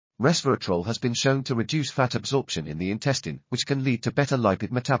Resveratrol has been shown to reduce fat absorption in the intestine, which can lead to better lipid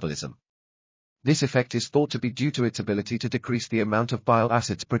metabolism. This effect is thought to be due to its ability to decrease the amount of bile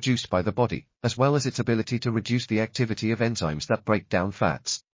acids produced by the body, as well as its ability to reduce the activity of enzymes that break down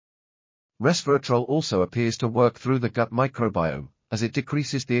fats. Resveratrol also appears to work through the gut microbiome, as it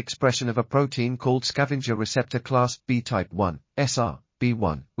decreases the expression of a protein called scavenger receptor class B type 1,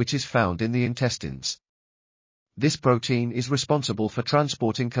 SR-B1, which is found in the intestines. This protein is responsible for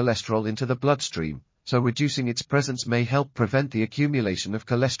transporting cholesterol into the bloodstream, so reducing its presence may help prevent the accumulation of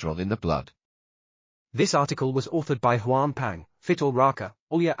cholesterol in the blood. This article was authored by Juan, Fitore, Raka,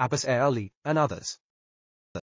 Alya, Abbas, Heirali, and others.